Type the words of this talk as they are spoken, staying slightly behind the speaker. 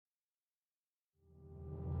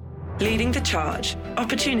Leading the Charge,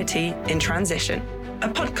 Opportunity in Transition, a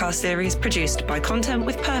podcast series produced by Content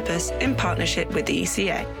with Purpose in partnership with the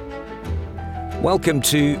ECA. Welcome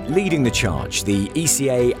to Leading the Charge, the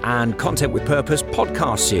ECA and Content with Purpose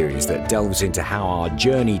podcast series that delves into how our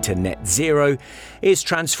journey to net zero is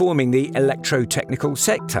transforming the electro-technical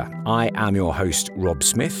sector. I am your host, Rob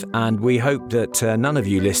Smith, and we hope that none of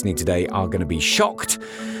you listening today are going to be shocked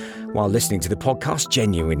while listening to the podcast.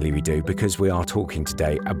 Genuinely we do, because we are talking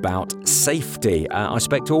today about safety. I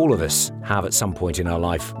expect all of us have at some point in our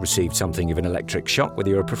life received something of an electric shock, whether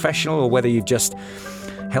you're a professional or whether you've just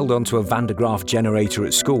held onto a Van de Graaff generator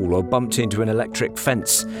at school or bumped into an electric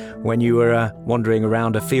fence when you were wandering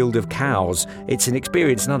around a field of cows. It's an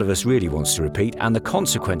experience none of us really wants to repeat, and the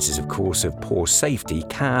consequences, of course, of poor safety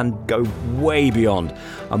can go way beyond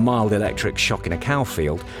a mild electric shock in a cow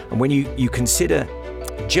field. And when you consider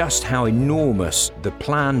just how enormous the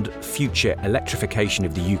planned future electrification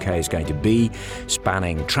of the UK is going to be,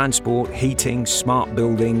 spanning transport, heating, smart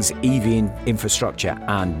buildings, EV infrastructure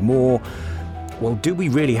and more, well, do we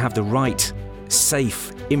really have the right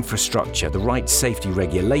safe infrastructure, the right safety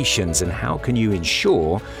regulations, and how can you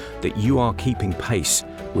ensure that you are keeping pace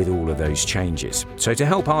with all of those changes? So to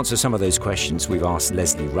help answer some of those questions, we've asked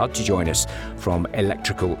Leslie Rudd to join us from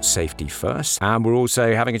Electrical Safety First, and we're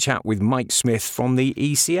also having a chat with Mike Smith from the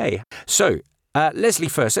ECA. So, Leslie,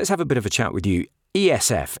 first, let's have a bit of a chat with you.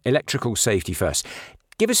 ESF, Electrical Safety First.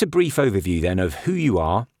 Give us a brief overview then of who you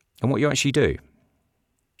are and what you actually do.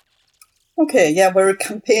 Okay, yeah, we're a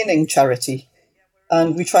campaigning charity,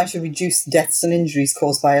 and we try to reduce deaths and injuries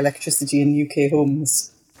caused by electricity in UK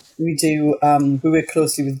homes. We work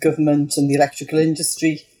closely with government and the electrical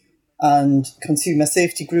industry and consumer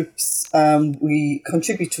safety groups. We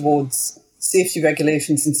contribute towards safety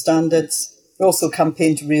regulations and standards. We also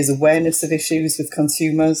campaign to raise awareness of issues with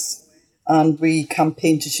consumers, and we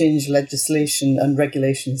campaign to change legislation and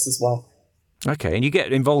regulations as well. Okay, and you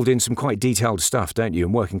get involved in some quite detailed stuff, don't you,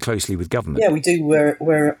 and working closely with government? Yeah, we do.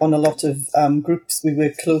 We're on a lot of groups. We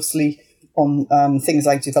work closely on things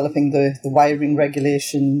like developing the wiring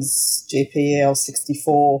regulations, JPAL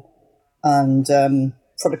 64, and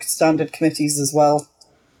product standard committees as well.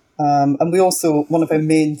 And we also, one of our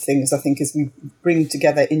main things, I think, is we bring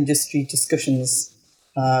together industry discussions,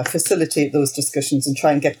 facilitate those discussions and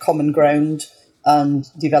try and get common ground and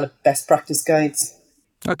develop best practice guides.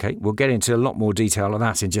 Okay, we'll get into a lot more detail on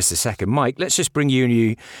that in just a second. Mike, let's just bring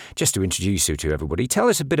you just to introduce you to everybody. Tell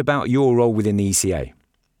us a bit about your role within the ECA.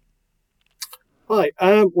 Hi,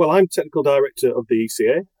 I'm Technical Director of the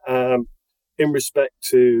ECA. In respect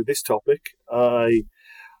to this topic, I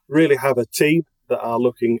really have a team that are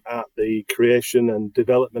looking at the creation and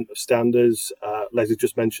development of standards. Leslie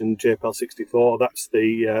just mentioned JPAL 64. That's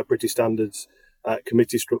the British Standards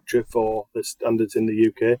Committee structure for the standards in the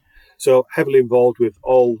UK. So heavily involved with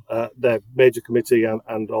all their major committee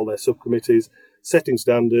and all their subcommittees, setting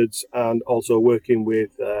standards and also working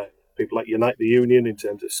with people like Unite the Union in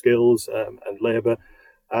terms of skills and labour.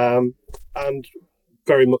 And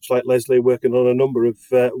very much like Leslie, working on a number of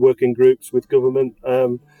working groups with government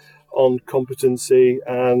on competency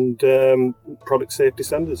and product safety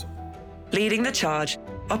standards. Leading the Charge,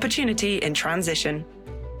 Opportunity in Transition.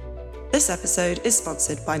 This episode is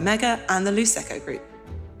sponsored by Megger and the Luceco Group.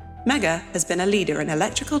 Megger has been a leader in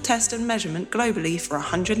electrical test and measurement globally for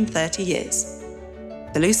 130 years.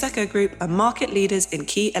 The Luceco Group are market leaders in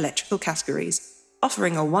key electrical categories,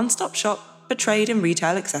 offering a one-stop shop for trade and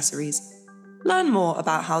retail accessories. Learn more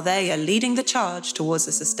about how they are leading the charge towards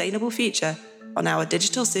a sustainable future on our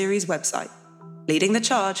digital series website,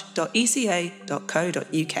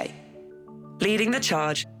 leadingthecharge.eca.co.uk. Leading the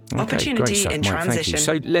Charge, Opportunity in Transition. Thank you.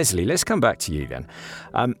 So, Leslie, let's come back to you then.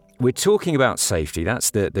 We're talking about safety. That's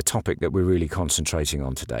the topic that we're really concentrating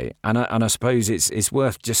on today. And I suppose it's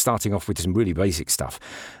worth just starting off with some really basic stuff,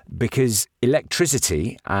 because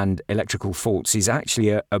electricity and electrical faults is actually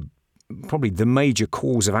a probably the major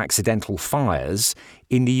cause of accidental fires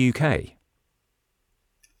in the UK.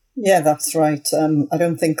 Yeah, that's right. I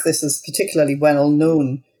don't think this is particularly well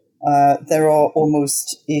known. There are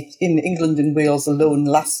in England and Wales alone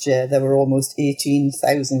last year, there were almost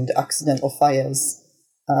 18,000 accidental fires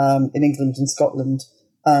in England and Scotland.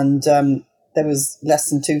 And there was less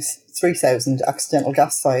than 3,000 accidental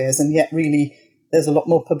gas fires. And yet really there's a lot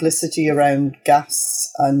more publicity around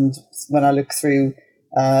gas. And when I look through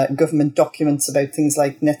government documents about things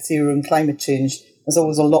like net zero and climate change, there's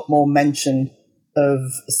always a lot more mention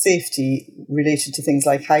of safety related to things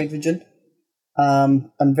like hydrogen.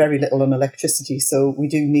 And very little on electricity. So we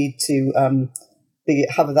do need to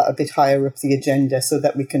have that a bit higher up the agenda so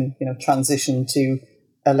that we can transition to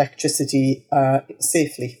electricity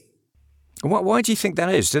safely. Why do you think that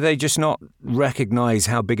is? Do they just not recognise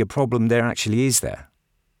how big a problem there actually is there?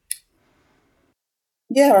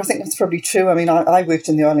 Yeah, I think that's probably true. I mean, I worked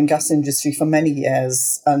in the oil and gas industry for many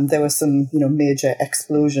years, and there were some, major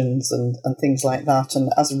explosions and things like that.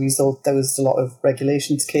 And as a result, there was a lot of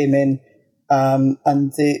regulations came in, and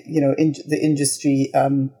the industry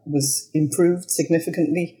was improved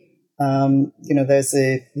significantly. There's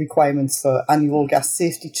requirements for annual gas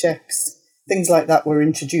safety checks, things like that were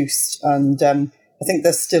introduced, and I think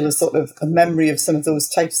there's still a sort of a memory of some of those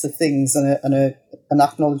types of things and an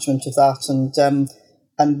acknowledgement of that,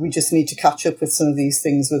 and we just need to catch up with some of these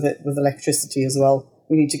things with electricity as well.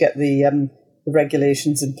 We need to get the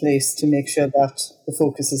regulations in place to make sure that the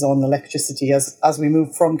focus is on electricity as we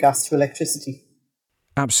move from gas to electricity.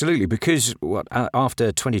 Absolutely, because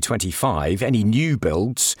after 2025, any new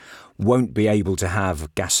builds won't be able to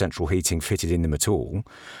have gas central heating fitted in them at all.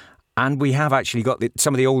 And we have actually got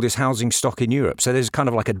some of the oldest housing stock in Europe. So there's kind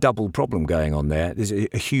of like a double problem going on there. There's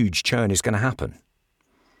a huge churn is going to happen.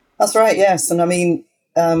 That's right, yes. And I mean,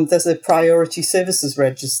 there's a priority services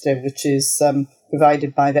register, which is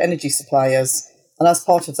provided by the energy suppliers. And as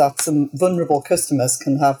part of that, some vulnerable customers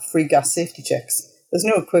can have free gas safety checks. There's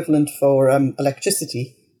no equivalent for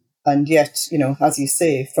electricity. And yet, as you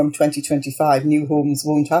say, from 2025, new homes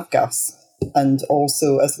won't have gas. And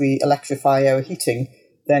also, as we electrify our heating,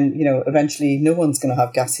 then, eventually no one's going to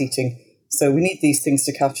have gas heating. So we need these things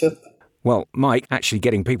to catch up. Well, Mike, actually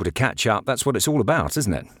getting people to catch up, that's what it's all about,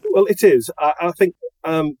 isn't it? Well, it is. I think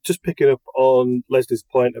just picking up on Leslie's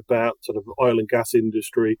point about sort of oil and gas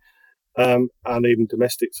industry and even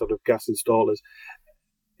domestic sort of gas installers,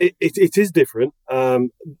 it is different.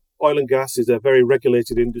 Oil and gas is a very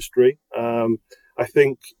regulated industry. I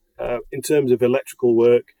think in terms of electrical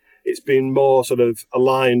work, it's been more sort of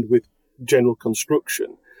aligned with general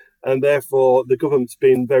construction. And therefore, the government's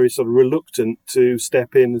been very sort of reluctant to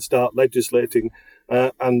step in and start legislating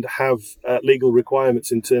and have legal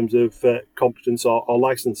requirements in terms of competence or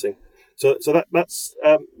licensing. So that's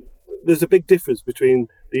there's a big difference between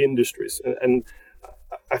the industries, and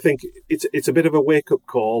I think it's a bit of a wake-up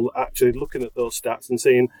call actually looking at those stats and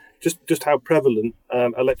seeing just how prevalent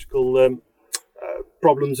electrical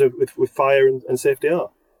problems with fire and safety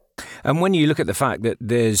are. And when you look at the fact that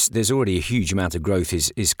there's already a huge amount of growth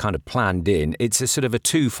is kind of planned in, it's a sort of a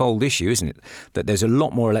twofold issue, isn't it? That there's a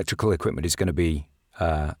lot more electrical equipment is going to be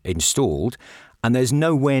installed, and there's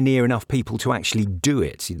nowhere near enough people to actually do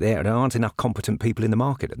it. There aren't enough competent people in the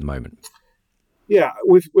market at the moment. Yeah,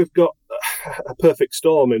 we've got a perfect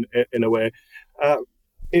storm in a way.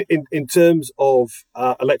 In terms of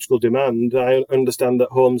electrical demand, I understand that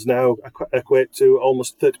homes now equate to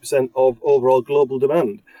almost 30% of overall global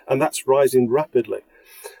demand, and that's rising rapidly.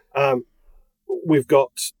 We've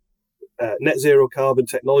got net zero carbon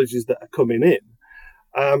technologies that are coming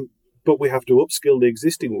in, but we have to upskill the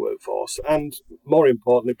existing workforce, and more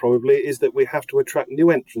importantly probably is that we have to attract new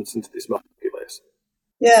entrants into this marketplace.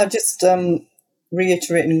 Yeah, just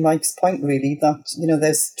reiterating Mike's point, really, that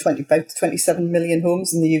there's about 27 million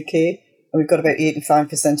homes in the UK, and we've got about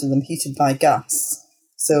 85% of them heated by gas.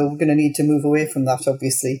 So we're going to need to move away from that,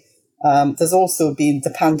 obviously. There's also been the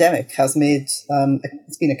pandemic has made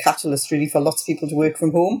it's been a catalyst really for lots of people to work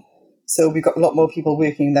from home. So we've got a lot more people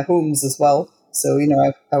working in their homes as well. So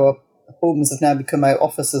our homes have now become our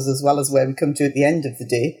offices as well as where we come to at the end of the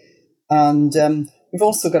day. And we've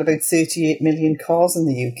also got about 38 million cars in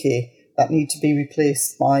the UK that need to be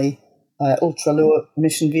replaced by ultra-low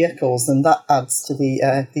emission vehicles, and that adds to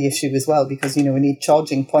the issue as well, because we need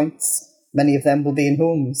charging points. Many of them will be in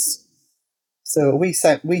homes. So we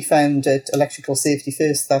found at Electrical Safety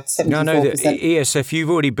First that 74%... I know that ESF, you've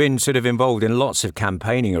already been sort of involved in lots of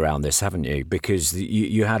campaigning around this, haven't you? Because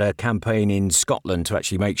you had a campaign in Scotland to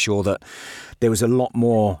actually make sure that there was a lot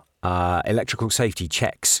more electrical safety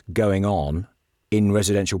checks going on in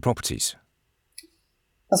residential properties.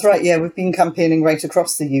 That's right, yeah. We've been campaigning right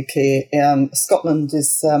across the UK. Scotland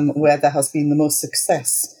is where there has been the most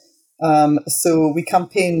success. So we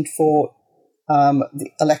campaigned for the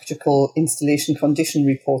electrical installation condition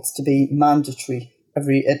reports to be mandatory at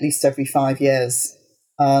least every 5 years.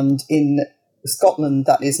 And in Scotland,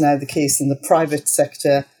 that is now the case in the private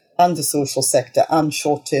sector and the social sector and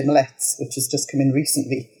short-term lets, which has just come in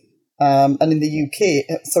recently. And in the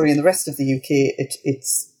in the rest of the UK,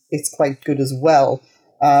 it's quite good as well.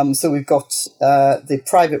 So we've got the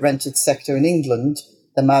private rented sector in England,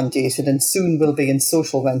 they're mandated, and soon will be in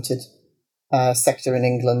social rented sector in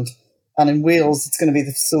England. And in Wales, it's going to be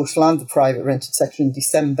the social and the private rented sector in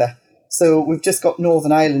December. So we've just got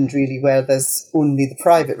Northern Ireland, really, where there's only the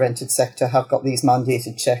private rented sector have got these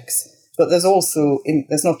mandated checks. But there's also,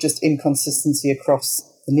 there's not just inconsistency across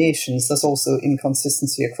the nations, there's also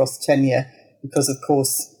inconsistency across tenure, because of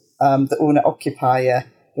course the owner-occupier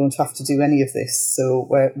don't have to do any of this. So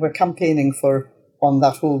we're campaigning on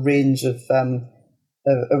that whole range of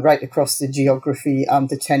right across the geography and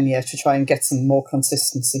the tenure to try and get some more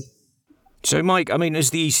consistency. So, Mike, I mean, as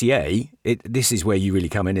the ECA, this is where you really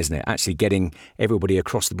come in, isn't it? Actually getting everybody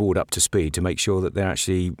across the board up to speed to make sure that they're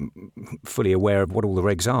actually fully aware of what all the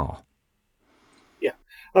regs are. Yeah.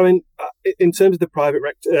 I mean, in terms of the private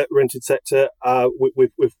rented sector,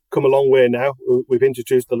 we've come a long way now. We've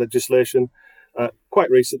introduced the legislation quite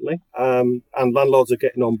recently, and landlords are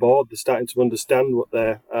getting on board. They're starting to understand what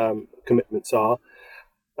their commitments are.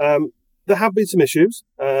 There have been some issues.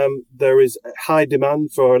 There is a high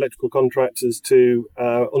demand for electrical contractors to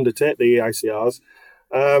undertake the EICRs,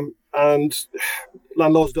 and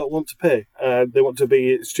landlords don't want to pay. They want to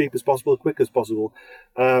be as cheap as possible, quick as possible.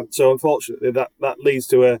 So unfortunately, that leads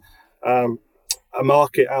to a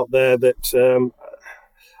market out there that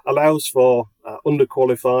allows for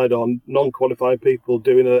underqualified or non-qualified people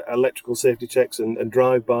doing electrical safety checks and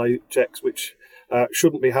drive-by checks, which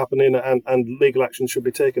shouldn't be happening, and legal action should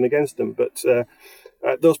be taken against them. But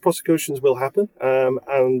those prosecutions will happen,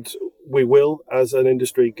 and we will, as an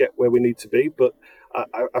industry, get where we need to be. But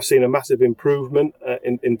I've seen a massive improvement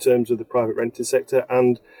in terms of the private rented sector,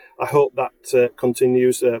 and I hope that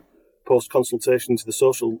continues post-consultation to the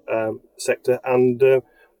social sector, and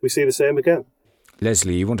we see the same again.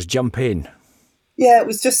 Leslie, you want to jump in? Yeah, it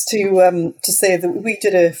was just to say that we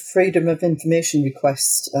did a freedom of information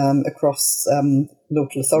request across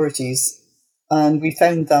local authorities, and we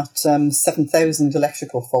found that 7,000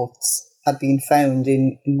 electrical faults had been found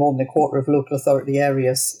in more than a quarter of local authority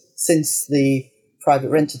areas since the private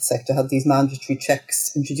rented sector had these mandatory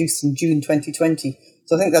checks introduced in June 2020.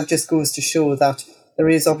 So I think that just goes to show that there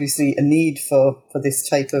is obviously a need for this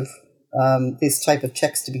type of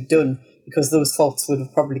checks to be done, because those faults would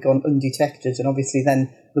have probably gone undetected, and obviously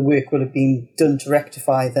then the work will have been done to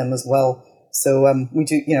rectify them as well. So we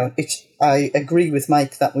do, I agree with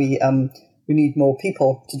Mike that we need more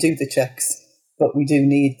people to do the checks, but we do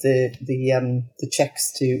need the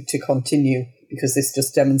checks to continue, because this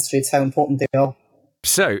just demonstrates how important they are.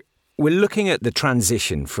 So we're looking at the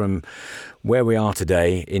transition from where we are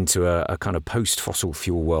today into a kind of post-fossil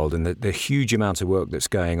fuel world, and the huge amount of work that's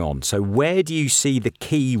going on. So where do you see the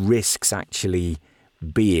key risks actually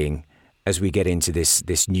being as we get into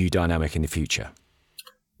this new dynamic in the future?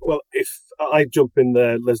 Well, if I jump in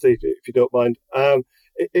there, Leslie, if you don't mind.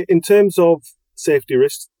 In terms of safety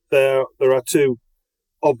risks, there are two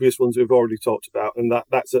obvious ones we've already talked about, and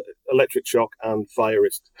that's electric shock and fire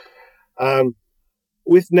risk.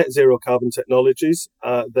 With net zero carbon technologies,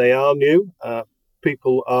 they are new.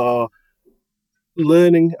 People are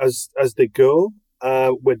learning as they go.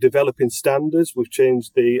 We're developing standards. We've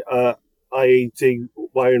changed the IET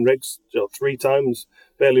wiring regs 3 times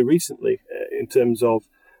fairly recently in terms of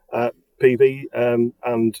PV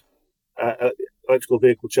and electrical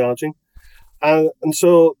vehicle charging. And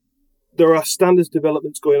so there are standards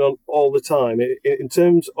developments going on all the time. In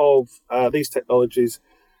terms of these technologies,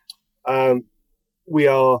 we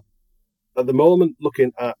are at the moment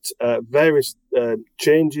looking at various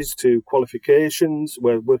changes to qualifications.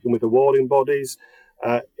 We're working with awarding bodies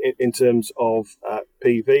in terms of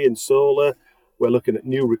PV and solar. We're looking at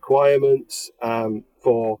new requirements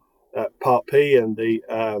for Part P and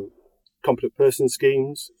the competent person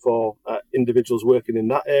schemes for individuals working in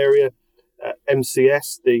that area.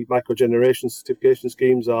 MCS, the microgeneration certification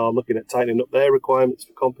schemes, are looking at tightening up their requirements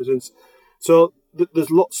for competence. So there's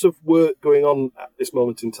lots of work going on at this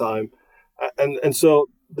moment in time. And so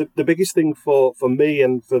the biggest thing for me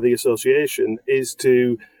and for the association is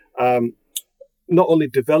to not only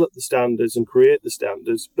develop the standards and create the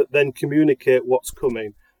standards, but then communicate what's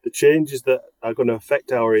coming, the changes that are going to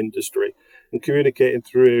affect our industry, and communicating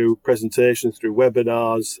through presentations, through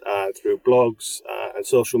webinars, through blogs and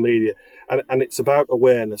social media. And it's about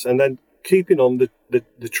awareness, and then keeping on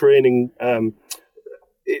the training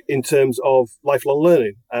in terms of lifelong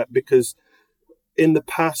learning, because in the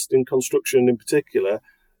past, in construction in particular,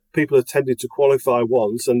 people have tended to qualify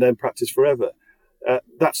once and then practice forever.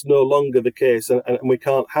 That's no longer the case, and we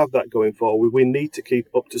can't have that going forward. We need to keep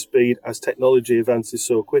up to speed as technology advances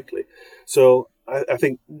so quickly. So I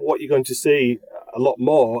think what you're going to see a lot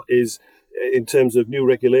more is, in terms of new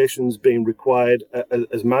regulations being required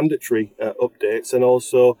as mandatory updates, and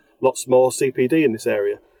also lots more CPD in this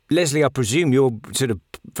area. Leslie, I presume you're sort of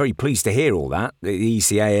very pleased to hear all that. The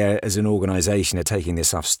ECA as an organisation are taking this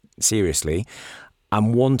stuff seriously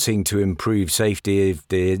and wanting to improve safety of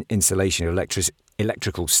the installation of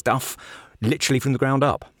electrical stuff, literally from the ground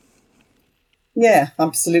up. Yeah,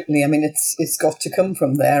 absolutely. I mean, it's got to come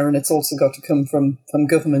from there, and it's also got to come from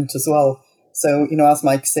government as well. So, as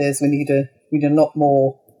Mike says, we need a lot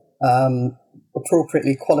more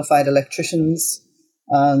appropriately qualified electricians,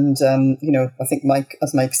 and I think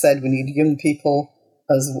as Mike said, we need young people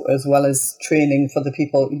as well as training for the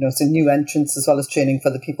people. So new entrants as well as training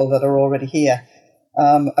for the people that are already here.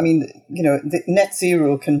 The net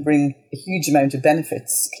zero can bring a huge amount of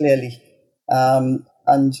benefits, clearly. And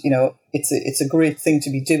it's a great thing to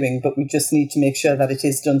be doing, but we just need to make sure that it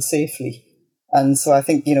is done safely. And so I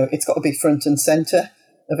think, it's got to be front and centre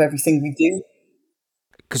of everything we do.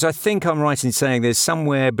 Because I think I'm right in saying there's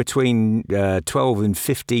somewhere between 12 and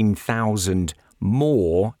 15,000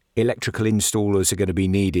 more electrical installers are going to be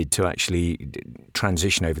needed to actually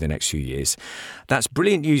transition over the next few years. That's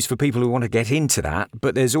brilliant news for people who want to get into that,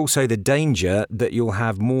 but there's also the danger that you'll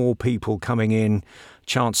have more people coming in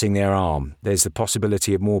chancing their arm. There's the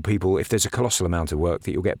possibility of more people, if there's a colossal amount of work,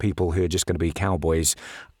 that you'll get people who are just going to be cowboys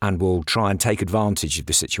and will try and take advantage of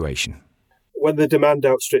the situation. When the demand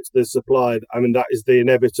outstrips the supply, that is the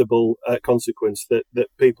inevitable consequence that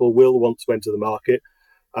people will want to enter the market.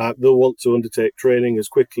 They'll want to undertake training as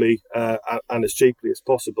quickly and as cheaply as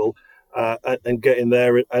possible and get in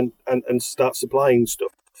there and start supplying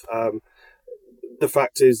stuff. The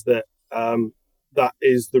fact is that that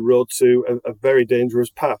is the road to a very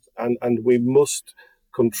dangerous path, and we must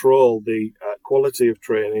control the quality of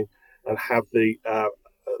training and have the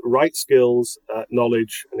right skills,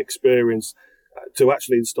 knowledge and experience to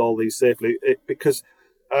actually install these safely, because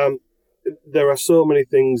there are so many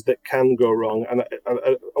things that can go wrong, and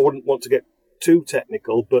I wouldn't want to get too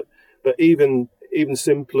technical, but even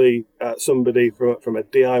simply somebody from a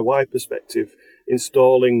DIY perspective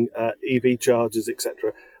installing EV chargers,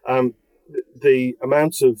 etc. The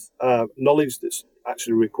amount of knowledge that's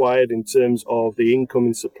actually required in terms of the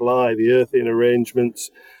incoming supply, the earthing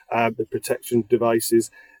arrangements, the protection devices,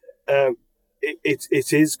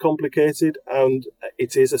 it is complicated, and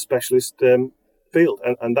it is a specialist field,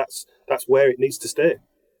 and that's where it needs to stay.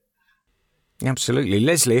 Absolutely.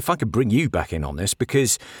 Leslie, if I could bring you back in on this,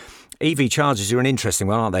 because EV chargers are an interesting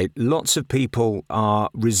one, aren't they? Lots of people are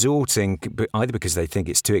resorting, either because they think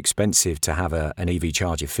it's too expensive to have an EV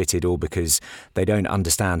charger fitted, or because they don't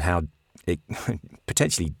understand how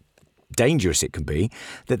potentially dangerous it can be,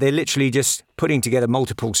 that they're literally just putting together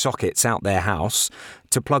multiple sockets out their house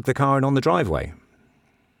to plug the car in on the driveway.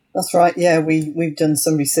 That's right. Yeah, we've done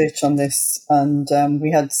some research on this, and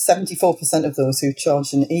we had 74% of those who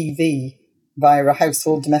charged an EV via a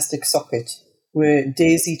household domestic socket were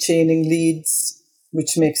daisy chaining leads,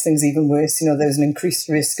 which makes things even worse. There's an increased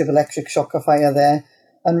risk of electric shock or fire there.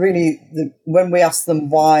 And really, when we asked them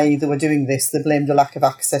why they were doing this, they blamed the lack of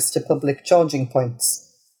access to public charging points.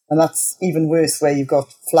 And that's even worse where you've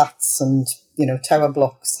got flats and, tower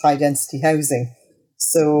blocks, high density housing.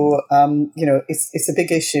 So, it's a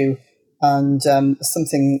big issue, and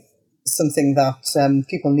something that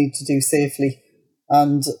people need to do safely.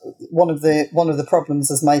 And one of the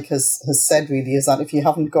problems, as Mike has said, really, is that if you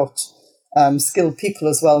haven't got skilled people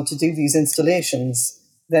as well to do these installations,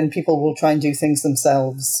 then people will try and do things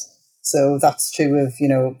themselves. So that's true of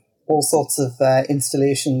all sorts of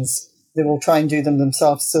installations. They will try and do them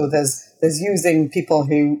themselves. So there's using people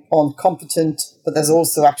who aren't competent, but there's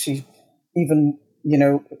also actually even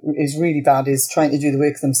is really bad is trying to do the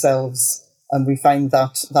work themselves, and we find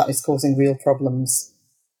that is causing real problems.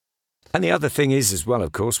 And the other thing is, as well,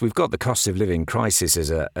 of course, we've got the cost of living crisis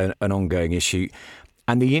as an ongoing issue,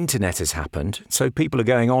 and the internet has happened. So people are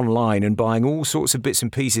going online and buying all sorts of bits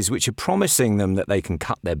and pieces which are promising them that they can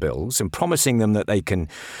cut their bills and promising them that they can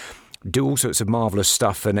do all sorts of marvellous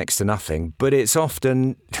stuff for next to nothing. But it's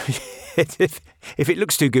often, if it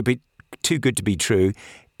looks too good to be true,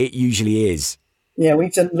 it usually is. Yeah,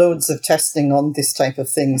 we've done loads of testing on this type of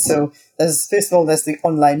thing. So there's the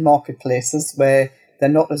online marketplaces where they're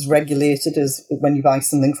not as regulated as when you buy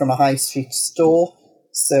something from a high street store.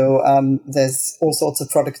 So there's all sorts of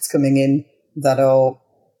products coming in that are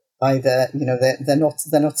either they're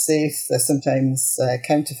not safe. They're sometimes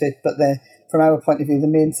counterfeit, but from our point of view, the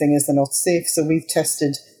main thing is they're not safe. So we've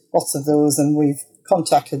tested lots of those, and we've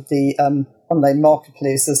contacted the online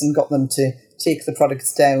marketplaces and got them to take the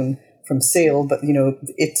products down from sale. But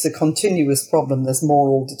it's a continuous problem. There's more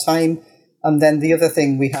all the time. And then the other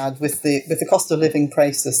thing we had with the cost of living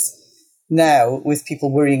crisis now, with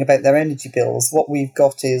people worrying about their energy bills, what we've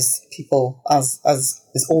got is people, as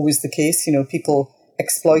is always the case, people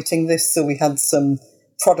exploiting this. So we had some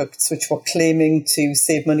products which were claiming to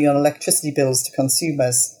save money on electricity bills to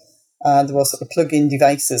consumers. There were sort of plug-in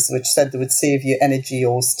devices which said they would save you energy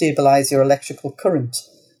or stabilise your electrical current.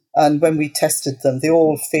 And when we tested them, they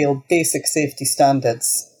all failed basic safety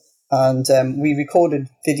standards. And we recorded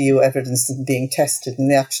video evidence of them being tested, and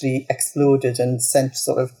they actually exploded and sent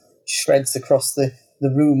sort of shreds across the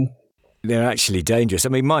room. They're actually dangerous. I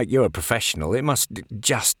mean, Mike, you're a professional. It must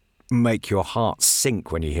just make your heart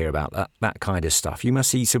sink when you hear about that kind of stuff. You must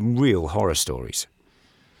see some real horror stories.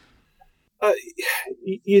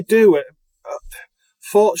 You do.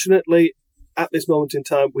 Fortunately, at this moment in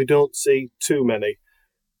time, we don't see too many.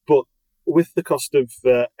 But with the cost of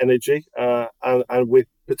energy and with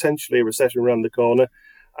potentially a recession around the corner,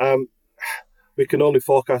 we can only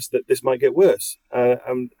forecast that this might get worse.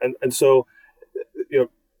 And so,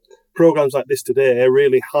 programs like this today are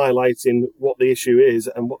really highlighting what the issue is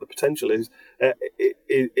and what the potential is.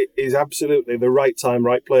 It is absolutely the right time,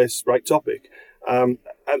 right place, right topic.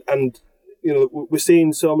 We're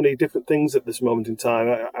seeing so many different things at this moment in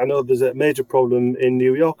time. I know there's a major problem in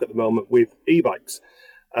New York at the moment with e-bikes.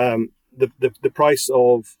 The price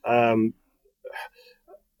of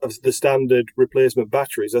the standard replacement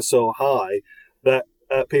batteries are so high that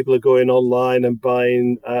people are going online and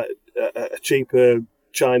buying a cheaper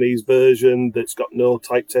Chinese version that's got no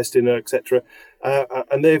type testing, etc.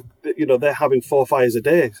 And they're having 4 fires a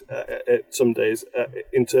day some days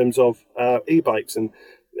in terms of e-bikes, and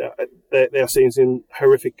they are seeing some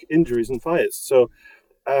horrific injuries and fires. So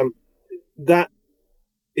that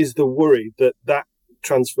is the worry that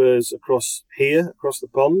transfers across the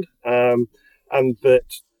pond, and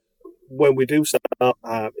that when we do start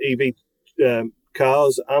EV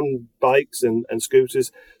cars and bikes and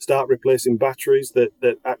scooters start replacing batteries,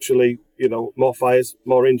 that actually, more fires,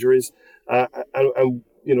 more injuries, and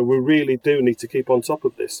we really do need to keep on top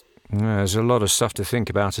of this. There's a lot of stuff to think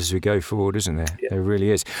about as we go forward, isn't there? Yeah. There really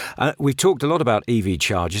is. We've talked a lot about EV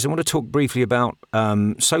chargers. I want to talk briefly about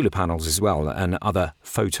solar panels as well and other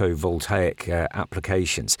photovoltaic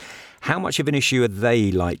applications. How much of an issue are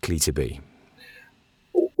they likely to be?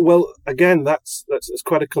 Well, again, that's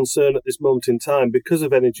quite a concern at this moment in time because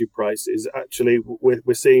of energy prices. Actually,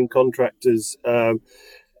 we're seeing contractors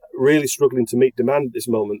really struggling to meet demand at this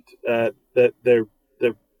moment. There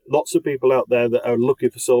are lots of people out there that are looking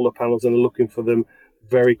for solar panels and are looking for them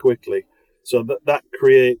very quickly. So that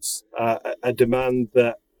creates a demand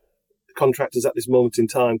that contractors at this moment in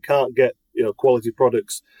time can't get quality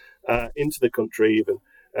products into the country even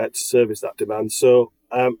to service that demand. So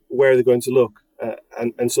where are they going to look?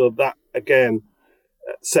 And so that again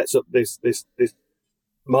sets up this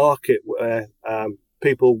market where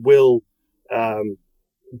people will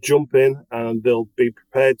jump in and they'll be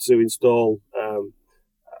prepared to install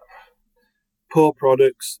poor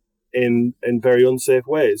products in very unsafe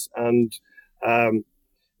ways. And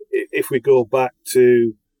if we go back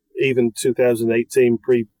to even 2018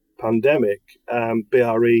 pre-pandemic,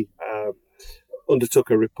 BRE undertook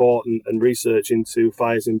a report and research into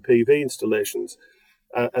fires in PV installations,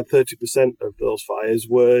 and 30% of those fires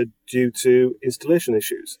were due to installation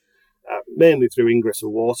issues, mainly through ingress of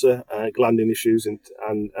water, glanding issues, and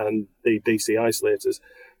the DC isolators.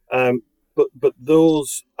 But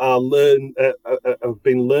those are have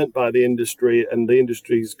been learnt by the industry, and the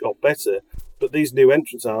industry's got better. But these new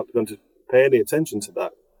entrants aren't going to pay any attention to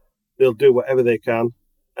that. They'll do whatever they can,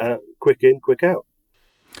 quick in, quick out.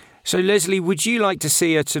 So, Leslie, would you like to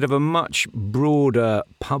see a sort of a much broader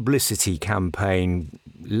publicity campaign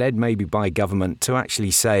led maybe by government to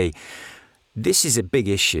actually say, this is a big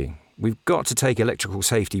issue. We've got to take electrical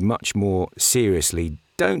safety much more seriously.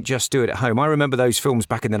 Don't just do it at home. I remember those films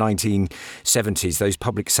back in the 1970s, those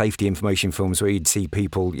public safety information films where you'd see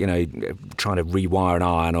people, trying to rewire an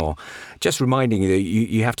iron, or just reminding you that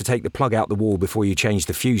you have to take the plug out the wall before you change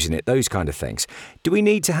the fuse in it, those kind of things. Do we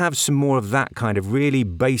need to have some more of that kind of really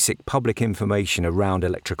basic public information around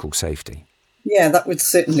electrical safety? Yeah, that would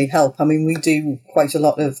certainly help. I mean, we do quite a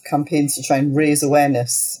lot of campaigns to try and raise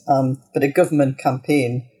awareness, but a government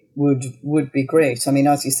campaign would be great. I mean,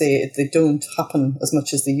 as you say, they don't happen as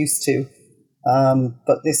much as they used to,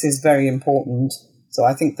 but this is very important. So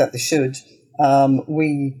I think that they should.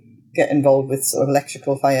 We get involved with sort of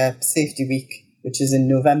Electrical Fire Safety Week, which is in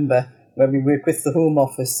November, where we work with the Home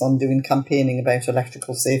Office on doing campaigning about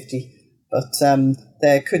electrical safety. But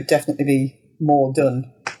there could definitely be more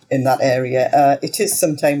done in that area. It is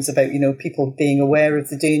sometimes about, people being aware of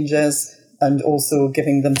the dangers and also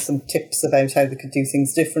giving them some tips about how they could do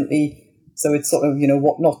things differently. So it's sort of,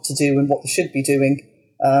 what not to do and what they should be doing.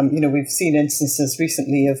 We've seen instances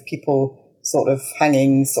recently of people sort of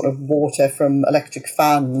hanging sort of water from electric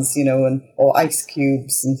fans, or ice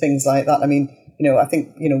cubes and things like that. I mean, I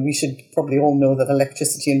think, we should probably all know that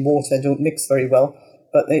electricity and water don't mix very well.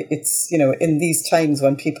 But it's, in these times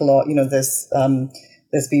when people are,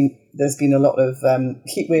 there's been a lot of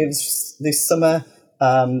heat waves this summer.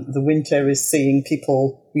 The winter is seeing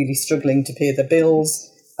people really struggling to pay their bills.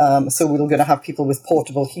 So we're going to have people with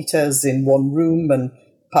portable heaters in one room and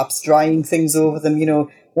perhaps drying things over them.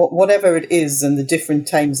 Whatever it is, and the different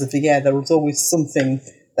times of the year, there was always something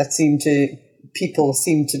that people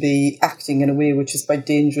seem to be acting in a way which is quite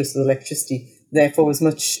dangerous with electricity. Therefore, as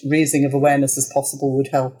much raising of awareness as possible would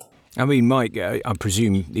help. I mean, Mike, I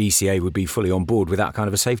presume the ECA would be fully on board with that kind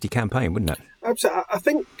of a safety campaign, wouldn't it? Absolutely. I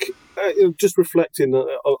think, just reflecting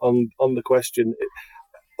on the question,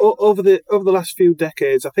 over the last few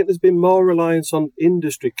decades, I think there's been more reliance on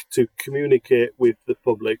industry to communicate with the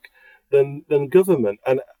public than government,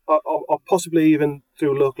 and or possibly even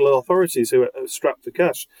through local authorities who are strapped for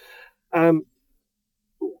cash.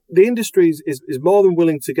 The industry is more than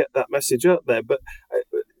willing to get that message out there, but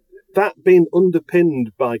that being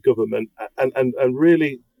underpinned by government and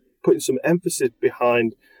really putting some emphasis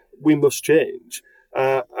behind, we must change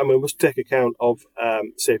and we must take account of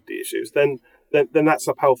safety issues, then that's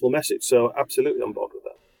a powerful message. So absolutely on board with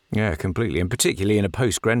that. Yeah, completely. And particularly in a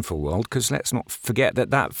post-Grenfell world, because let's not forget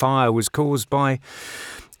that fire was caused by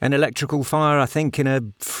an electrical fire, I think, in a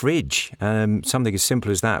fridge. Something as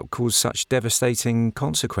simple as that caused such devastating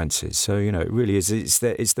consequences. So, it really is.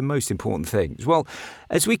 It's the most important thing. Well,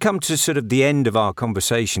 as we come to sort of the end of our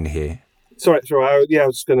conversation here. Sorry. I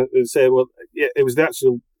was just going to say, it was the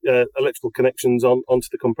actual electrical connections onto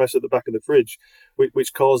the compressor at the back of the fridge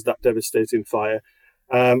which caused that devastating fire.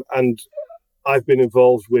 And I've been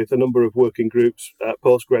involved with a number of working groups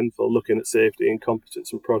post-Grenfell looking at safety and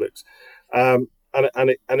competence and products. And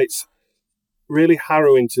it's really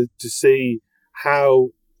harrowing to see how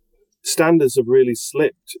standards have really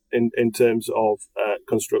slipped in terms of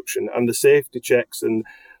construction, and the safety checks and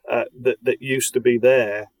that used to be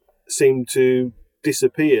there seem to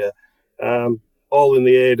disappear, all in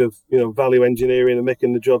the aid of value engineering and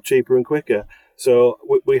making the job cheaper and quicker. So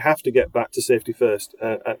we have to get back to safety first,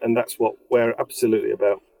 and that's what we're absolutely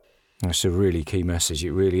about. That's a really key message.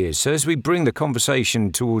 It really is. So as we bring the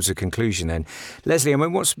conversation towards a conclusion then, Leslie, I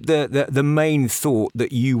mean, what's the main thought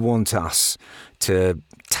that you want us to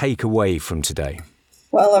take away from today?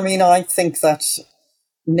 Well, I mean, I think that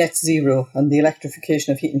net zero and the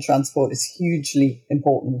electrification of heat and transport is hugely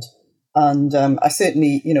important. And I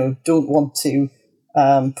certainly, don't want to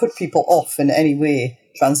put people off in any way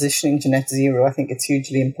transitioning to net zero. I think it's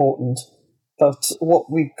hugely important. But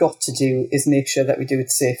what we've got to do is make sure that we do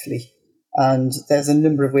it safely. And there's a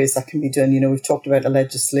number of ways that can be done. We've talked about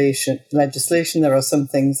legislation. There are some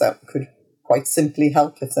things that could quite simply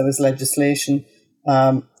help if there was legislation.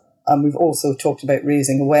 And we've also talked about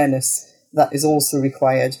raising awareness. That is also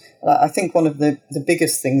required. I think one of the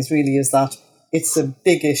biggest things really is that it's a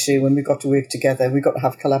big issue and we've got to work together. We've got to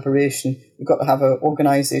have collaboration. We've got to have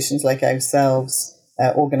organisations like ourselves,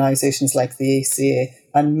 organisations like the ACA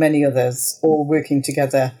and many others all working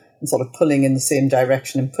together and sort of pulling in the same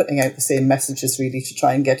direction and putting out the same messages really to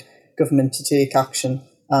try and get government to take action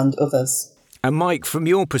and others. And Mike, from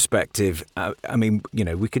your perspective, I mean,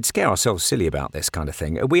 we could scare ourselves silly about this kind of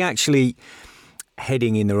thing. Are we actually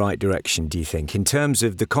heading in the right direction, do you think, in terms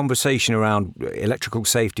of the conversation around electrical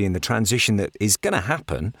safety and the transition that is going to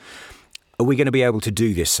happen? Are we going to be able to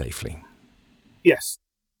do this safely? Yes.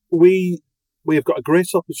 We have got a great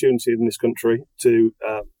opportunity in this country to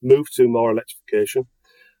move to more electrification.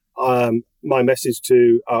 My message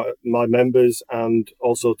to my members and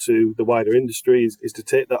also to the wider industry is to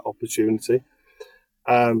take that opportunity.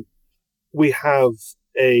 We have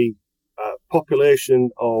a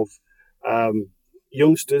population of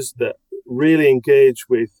youngsters that really engage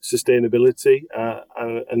with sustainability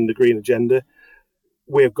and the green agenda.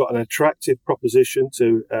 We've got an attractive proposition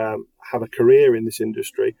to have a career in this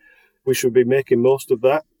industry. We should be making most of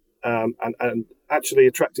that and actually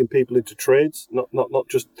attracting people into trades, not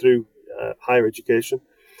just through higher education.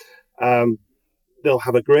 They'll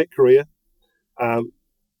have a great career, a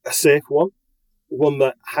safe one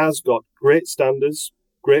that has got great standards,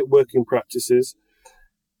 great working practices.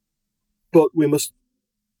 But we must,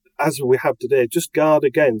 as we have today, just guard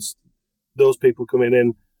against those people coming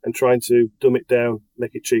in and trying to dumb it down,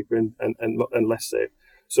 make it cheaper and less safe.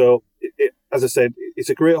 So, as I said, it's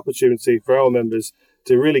a great opportunity for our members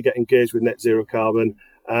to really get engaged with net zero carbon.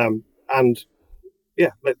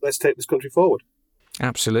 Let's take this country forward.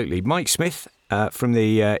 Absolutely. Mike Smith from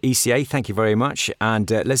the ECA, thank you very much. And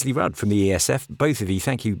Leslie Rudd from the ESF, both of you,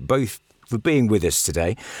 thank you both for being with us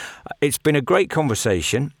today. It's been a great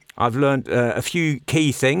conversation. I've learned a few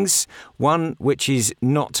key things. One, which is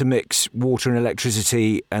not to mix water and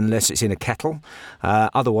electricity unless it's in a kettle.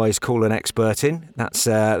 Otherwise, call an expert in.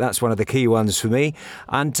 That's one of the key ones for me.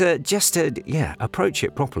 And just to approach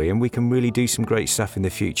it properly, and we can really do some great stuff in the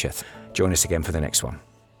future. Join us again for the next one.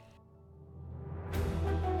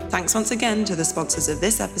 Thanks once again to the sponsors of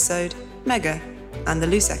this episode, Mega and the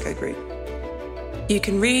Luceco Group. You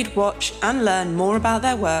can read, watch and learn more about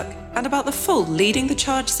their work and about the full Leading the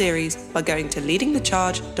Charge series by going to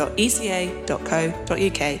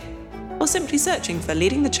leadingthecharge.eca.co.uk or simply searching for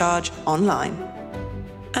Leading the Charge online.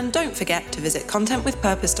 And don't forget to visit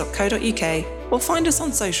contentwithpurpose.co.uk or find us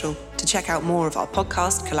on social to check out more of our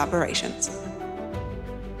podcast collaborations.